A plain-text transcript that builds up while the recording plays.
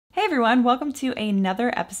Hey everyone, welcome to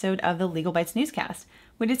another episode of the Legal Bytes Newscast.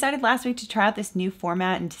 We decided last week to try out this new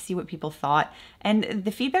format and to see what people thought, and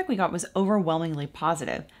the feedback we got was overwhelmingly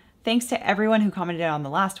positive. Thanks to everyone who commented on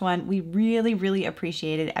the last one. We really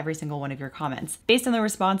appreciated every single one of your comments. Based on the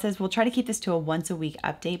responses, we'll try to keep this to a once-a-week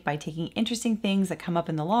update by taking interesting things that come up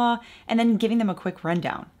in the law and then giving them a quick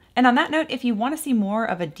rundown. And on that note, if you want to see more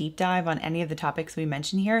of a deep dive on any of the topics we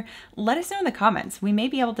mentioned here, let us know in the comments. We may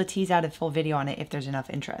be able to tease out a full video on it if there's enough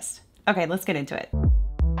interest. Okay, let's get into it.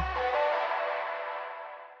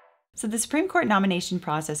 So the Supreme Court nomination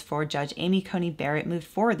process for Judge Amy Coney Barrett moved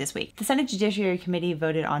forward this week. The Senate Judiciary Committee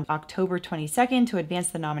voted on October 22nd to advance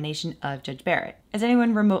the nomination of Judge Barrett. As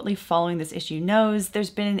anyone remotely following this issue knows, there's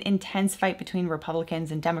been an intense fight between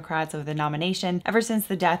Republicans and Democrats over the nomination ever since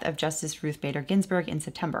the death of Justice Ruth Bader Ginsburg in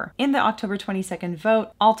September. In the October 22nd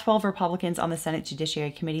vote, all 12 Republicans on the Senate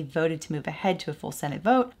Judiciary Committee voted to move ahead to a full Senate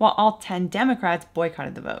vote, while all 10 Democrats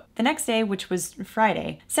boycotted the vote. The next day, which was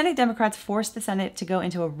Friday, Senate Democrats forced the Senate to go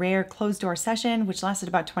into a rare closed-door session, which lasted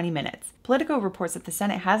about 20 minutes. Politico reports that the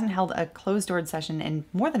Senate hasn't held a closed-door session in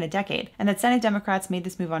more than a decade, and that Senate Democrats made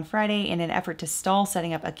this move on Friday in an effort to stall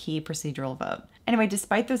setting up a key procedural vote. Anyway,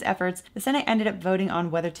 despite those efforts, the Senate ended up voting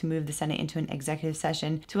on whether to move the Senate into an executive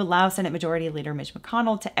session to allow Senate Majority Leader Mitch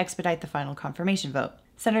McConnell to expedite the final confirmation vote.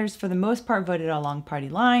 Senators, for the most part, voted along party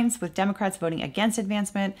lines, with Democrats voting against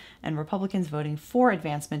advancement and Republicans voting for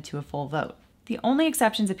advancement to a full vote. The only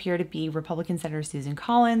exceptions appear to be Republican Senator Susan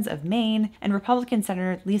Collins of Maine and Republican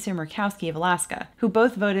Senator Lisa Murkowski of Alaska, who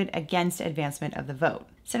both voted against advancement of the vote.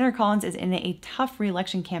 Senator Collins is in a tough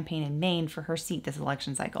re-election campaign in Maine for her seat this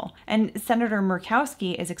election cycle, and Senator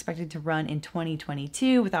Murkowski is expected to run in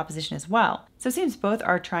 2022 with opposition as well. So it seems both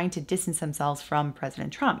are trying to distance themselves from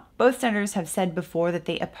President Trump. Both senators have said before that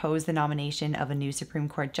they oppose the nomination of a new Supreme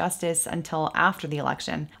Court justice until after the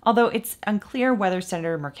election, although it's unclear whether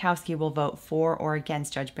Senator Murkowski will vote for or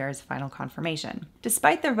against Judge Barrett's final confirmation.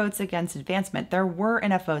 Despite their votes against advancement, there were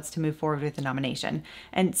enough votes to move forward with the nomination,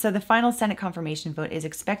 and so the final Senate confirmation vote is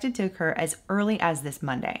expected to occur as early as this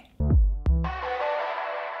Monday.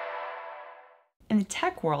 In the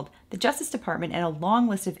tech world, the Justice Department and a long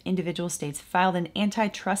list of individual states filed an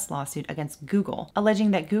antitrust lawsuit against Google,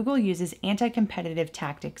 alleging that Google uses anti-competitive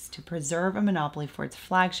tactics to preserve a monopoly for its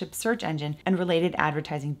flagship search engine and related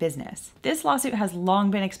advertising business. This lawsuit has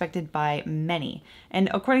long been expected by many, and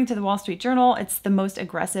according to the Wall Street Journal, it's the most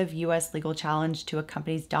aggressive U.S. legal challenge to a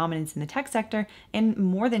company's dominance in the tech sector in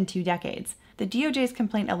more than 2 decades. The DOJ's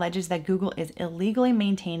complaint alleges that Google is illegally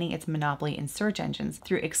maintaining its monopoly in search engines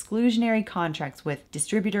through exclusionary contracts with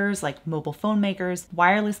distributors like mobile phone makers,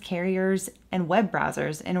 wireless carriers, and web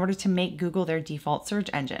browsers in order to make Google their default search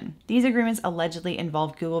engine. These agreements allegedly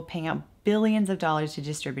involve Google paying out billions of dollars to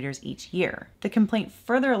distributors each year. The complaint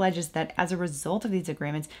further alleges that as a result of these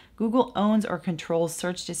agreements, Google owns or controls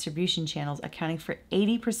search distribution channels accounting for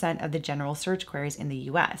 80% of the general search queries in the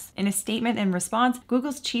US. In a statement in response,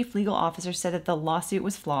 Google's chief legal officer said that the lawsuit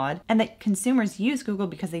was flawed and that consumers use Google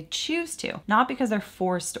because they choose to, not because they're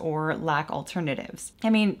forced or lack alternatives.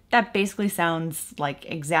 I mean, that basically sounds like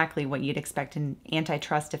exactly what you'd expect an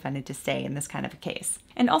antitrust defendant to say in this kind of a case.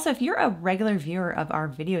 And also, if you're a regular viewer of our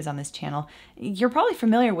videos on this channel, you're probably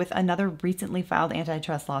familiar with another recently filed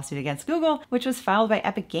antitrust lawsuit against Google, which was filed by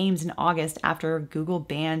Epic Games in August after Google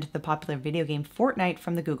banned the popular video game Fortnite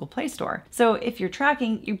from the Google Play Store. So if you're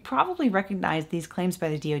tracking, you probably recognize these claims by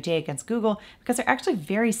the DOJ against Google because they're actually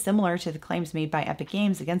very similar to the claims made by Epic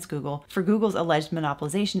Games against Google for Google's alleged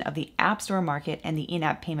monopolization of the App Store market and the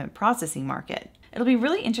in-app payment processing market. It'll be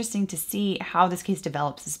really interesting to see how this case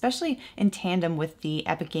develops, especially in tandem with the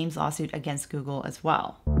Epic Games lawsuit against Google as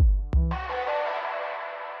well.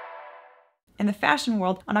 In the fashion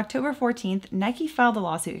world, on October 14th, Nike filed a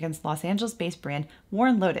lawsuit against Los Angeles-based brand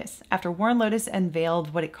Warren Lotas after Warren Lotas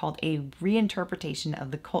unveiled what it called a reinterpretation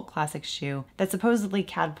of the cult classic shoe that supposedly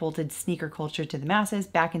catapulted sneaker culture to the masses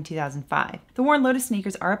back in 2005. The Warren Lotas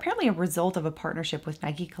sneakers are apparently a result of a partnership with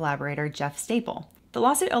Nike collaborator Jeff Staple. The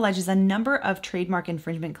lawsuit alleges a number of trademark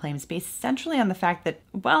infringement claims based centrally on the fact that,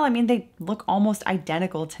 well, they look almost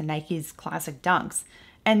identical to Nike's classic Dunks,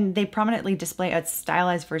 and they prominently display a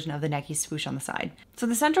stylized version of the Nike swoosh on the side. So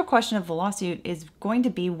the central question of the lawsuit is going to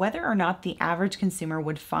be whether or not the average consumer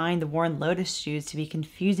would find the Warren Lotas shoes to be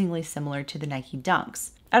confusingly similar to the Nike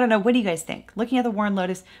Dunks. I don't know, what do you guys think? Looking at the Warren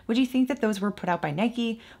Lotas, would you think that those were put out by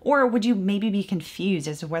Nike? Or would you maybe be confused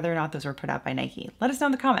as to whether or not those were put out by Nike? Let us know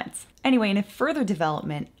in the comments. Anyway, in a further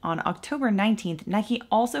development, on October 19th, Nike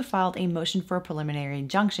also filed a motion for a preliminary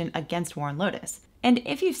injunction against Warren Lotas. And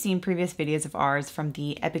if you've seen previous videos of ours from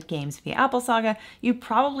the Epic Games v. Apple saga, you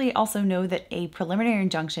probably also know that a preliminary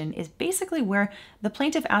injunction is basically where the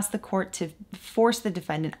plaintiff asks the court to force the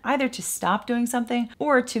defendant either to stop doing something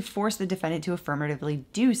or to force the defendant to affirmatively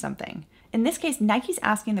do something. In this case, Nike's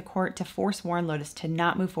asking the court to force Warren Lotas to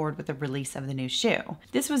not move forward with the release of the new shoe.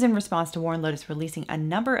 This was in response to Warren Lotas releasing a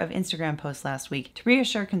number of Instagram posts last week to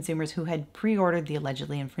reassure consumers who had pre-ordered the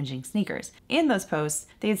allegedly infringing sneakers. In those posts,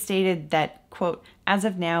 they had stated that, quote, as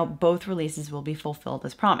of now, both releases will be fulfilled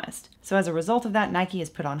as promised. So as a result of that, Nike is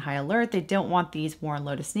put on high alert. They don't want these Warren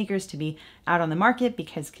Lotas sneakers to be out on the market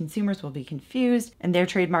because consumers will be confused and their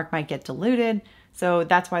trademark might get diluted. So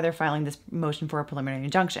that's why they're filing this motion for a preliminary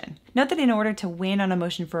injunction. Note that in order to win on a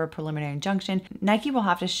motion for a preliminary injunction, Nike will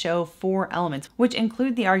have to show 4 elements, which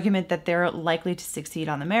include the argument that they're likely to succeed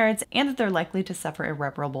on the merits and that they're likely to suffer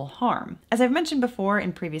irreparable harm. As I've mentioned before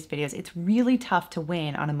in previous videos, it's really tough to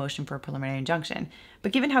win on a motion for a preliminary injunction.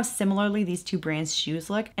 But given how similarly these two brands' shoes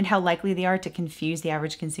look and how likely they are to confuse the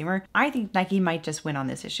average consumer, I think Nike might just win on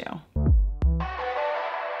this issue.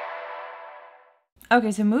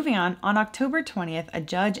 Okay, so moving on October 20th, a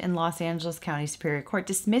judge in Los Angeles County Superior Court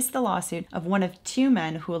dismissed the lawsuit of one of 2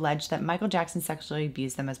 men who alleged that Michael Jackson sexually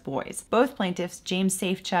abused them as boys. Both plaintiffs, James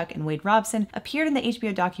Safechuck and Wade Robson, appeared in the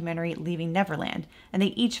HBO documentary Leaving Neverland, and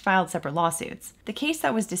they each filed separate lawsuits. The case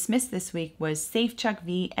that was dismissed this week was Safechuck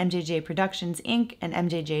v. MJJ Productions, Inc. and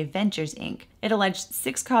MJJ Ventures, Inc. It alleged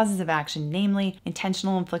 6 causes of action, namely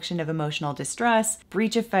intentional infliction of emotional distress,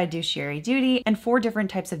 breach of fiduciary duty, and 4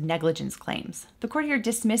 different types of negligence claims. The court here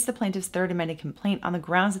dismissed the plaintiff's 3rd amended complaint on the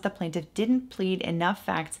grounds that the plaintiff didn't plead enough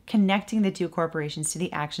facts connecting the 2 corporations to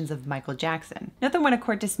the actions of Michael Jackson. Note that when a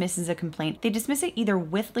court dismisses a complaint, they dismiss it either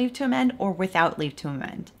with leave to amend or without leave to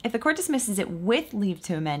amend. If the court dismisses it with leave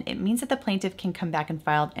to amend, it means that the plaintiff can come back and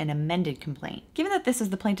file an amended complaint. Given that this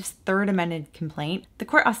is the plaintiff's 3rd amended complaint, the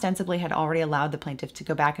court ostensibly had already allowed the plaintiff to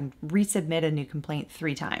go back and resubmit a new complaint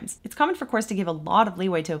 3 times. It's common for courts to give a lot of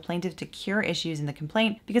leeway to a plaintiff to cure issues in the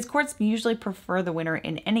complaint because courts usually prefer the winner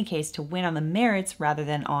in any case to win on the merits rather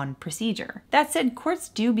than on procedure. That said, courts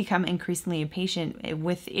do become increasingly impatient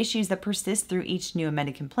with issues that persist through each new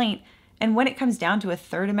amended complaint. And when it comes down to a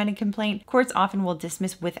 3rd amended complaint, courts often will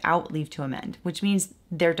dismiss without leave to amend, which means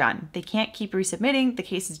they're done. They can't keep resubmitting, the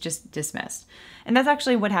case is just dismissed. And that's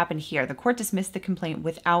actually what happened here. The court dismissed the complaint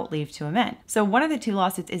without leave to amend. So one of the 2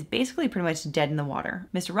 lawsuits is basically pretty much dead in the water.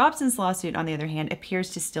 Mr. Robson's lawsuit, on the other hand,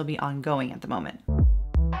 appears to still be ongoing at the moment.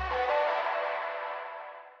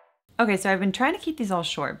 Okay, so I've been trying to keep these all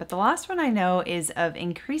short, but the last one I know is of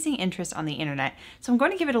increasing interest on the internet, so I'm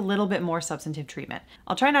going to give it a little bit more substantive treatment.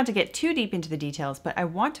 I'll try not to get too deep into the details, but I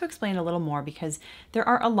want to explain a little more because there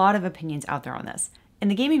are a lot of opinions out there on this. In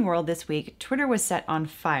the gaming world this week, Twitter was set on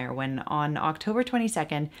fire when, on October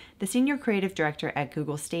 22nd, the senior creative director at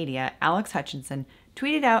Google Stadia, Alex Hutchinson,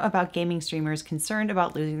 tweeted out about gaming streamers concerned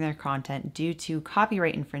about losing their content due to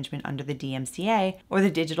copyright infringement under the DMCA, or the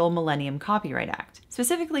Digital Millennium Copyright Act.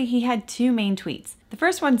 Specifically, he had 2 main tweets. The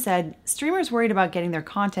first one said, streamers worried about getting their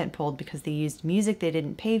content pulled because they used music they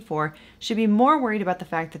didn't pay for should be more worried about the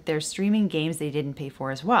fact that they're streaming games they didn't pay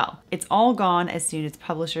for as well. It's all gone as soon as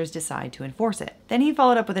publishers decide to enforce it. Then he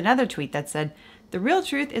followed up with another tweet that said, the real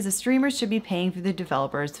truth is the streamers should be paying for the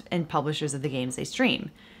developers and publishers of the games they stream.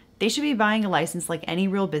 They should be buying a license like any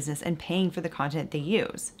real business and paying for the content they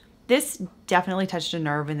use. This definitely touched a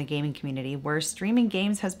nerve in the gaming community where streaming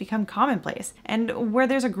games has become commonplace and where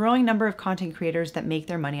there's a growing number of content creators that make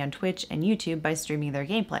their money on Twitch and YouTube by streaming their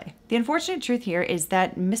gameplay. The unfortunate truth here is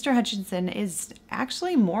that Mr. Hutchinson is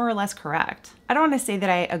actually more or less correct. I don't want to say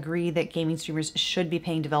that I agree that gaming streamers should be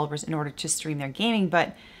paying developers in order to stream their gaming,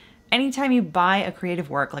 but anytime you buy a creative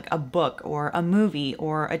work like a book or a movie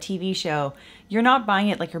or a TV show, you're not buying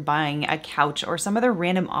it like you're buying a couch or some other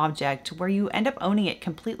random object where you end up owning it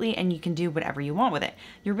completely and you can do whatever you want with it.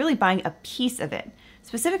 You're really buying a piece of it.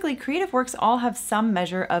 Specifically, creative works all have some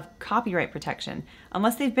measure of copyright protection,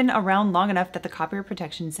 unless they've been around long enough that the copyright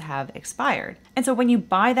protections have expired. And so when you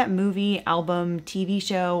buy that movie, album, TV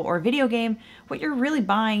show, or video game, what you're really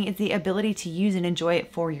buying is the ability to use and enjoy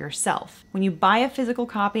it for yourself. When you buy a physical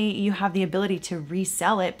copy, you have the ability to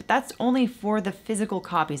resell it, but that's only for the physical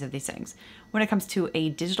copies of these things. When it comes to a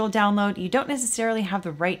digital download, you don't necessarily have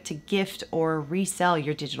the right to gift or resell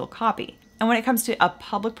your digital copy. And when it comes to a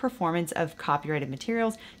public performance of copyrighted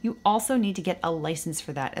materials, you also need to get a license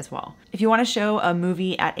for that as well. If you want to show a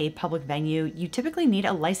movie at a public venue, you typically need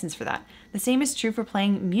a license for that. The same is true for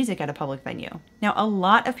playing music at a public venue. Now, a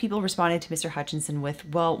lot of people responded to Mr. Hutchinson with,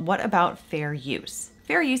 well, what about fair use?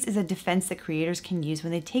 Fair use is a defense that creators can use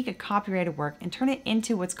when they take a copyrighted work and turn it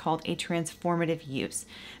into what's called a transformative use,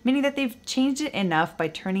 meaning that they've changed it enough by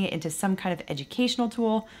turning it into some kind of educational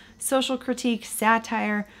tool, social critique,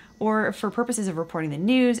 satire, or for purposes of reporting the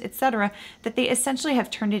news, etc., that they essentially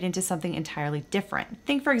have turned it into something entirely different.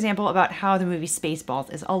 Think, for example, about how the movie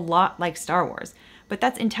Spaceballs is a lot like Star Wars, but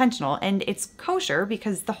that's intentional and it's kosher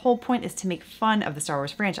because the whole point is to make fun of the Star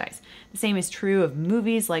Wars franchise. The same is true of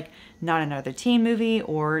movies like Not Another Teen Movie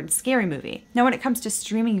or Scary Movie. Now, when it comes to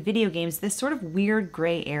streaming video games, this sort of weird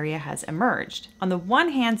gray area has emerged. On the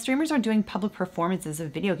one hand, streamers are doing public performances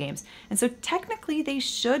of video games, and so technically they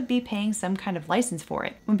should be paying some kind of license for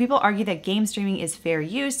it. When people argue that game streaming is fair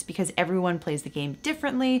use because everyone plays the game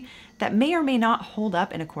differently, that may or may not hold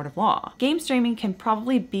up in a court of law. Game streaming can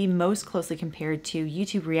probably be most closely compared to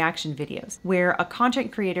YouTube reaction videos, where a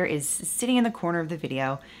content creator is sitting in the corner of the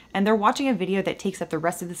video and they're watching a video that takes up the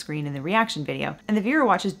rest of the screen in the reaction video, and the viewer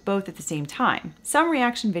watches both at the same time. Some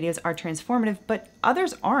reaction videos are transformative, but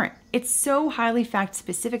others aren't. It's so highly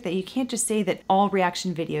fact-specific that you can't just say that all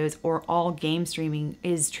reaction videos or all game streaming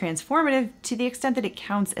is transformative to the extent that it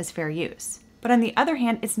counts as fair use. But on the other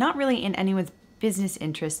hand, it's not really in anyone's business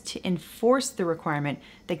interest to enforce the requirement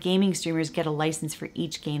that gaming streamers get a license for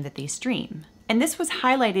each game that they stream. And this was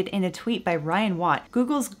highlighted in a tweet by Ryan Watt,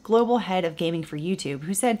 Google's global head of gaming for YouTube,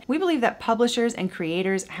 who said, "We believe that publishers and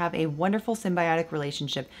creators have a wonderful symbiotic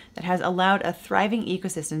relationship that has allowed a thriving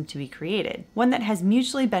ecosystem to be created, one that has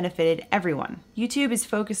mutually benefited everyone. YouTube is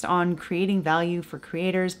focused on creating value for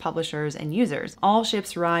creators, publishers, and users. All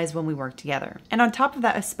ships rise when we work together." And on top of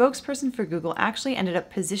that, a spokesperson for Google actually ended up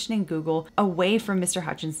positioning Google away from Mr.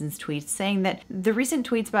 Hutchinson's tweets, saying that the recent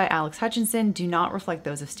tweets by Alex Hutchinson do not reflect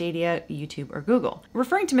those of Stadia, YouTube, or Google.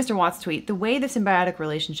 Referring to Mr. Watt's tweet, the way the symbiotic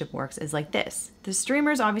relationship works is like this. The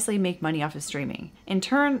streamers obviously make money off of streaming. In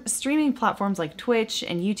turn, streaming platforms like Twitch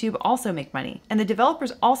and YouTube also make money. And the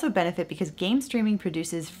developers also benefit because game streaming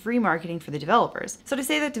produces free marketing for the developers. So to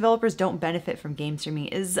say that developers don't benefit from game streaming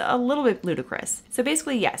is a little bit ludicrous. So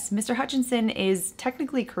basically, yes, Mr. Hutchinson is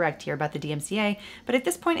technically correct here about the DMCA, but at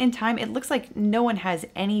this point in time, it looks like no one has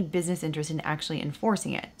any business interest in actually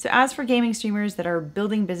enforcing it. So as for gaming streamers that are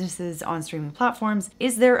building businesses on streaming platforms,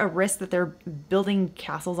 is there a risk that they're building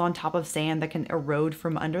castles on top of sand that can erode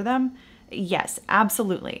from under them? Yes,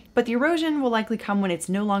 absolutely. But the erosion will likely come when it's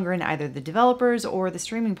no longer in either the developers or the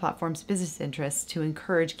streaming platform's business interests to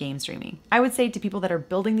encourage game streaming. I would say to people that are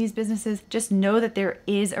building these businesses, just know that there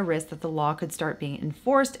is a risk that the law could start being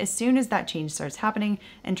enforced as soon as that change starts happening,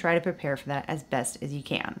 and try to prepare for that as best as you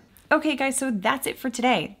can. Okay guys, so that's it for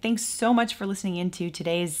today. Thanks so much for listening into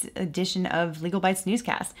today's edition of Legal Bytes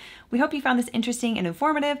Newscast. We hope you found this interesting and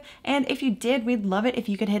informative, and if you did, we'd love it if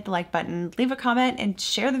you could hit the like button, leave a comment, and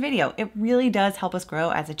share the video. It really does help us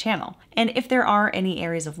grow as a channel. And if there are any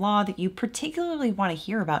areas of law that you particularly want to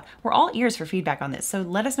hear about, we're all ears for feedback on this, so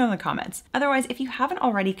let us know in the comments. Otherwise, if you haven't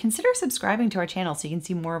already, consider subscribing to our channel so you can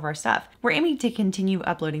see more of our stuff. We're aiming to continue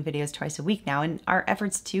uploading videos twice a week now in our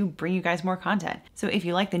efforts to bring you guys more content. So if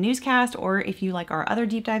you like the newscast, or if you like our other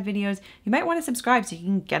deep dive videos, you might want to subscribe so you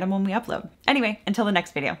can get them when we upload. Anyway, until the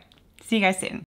next video. See you guys soon.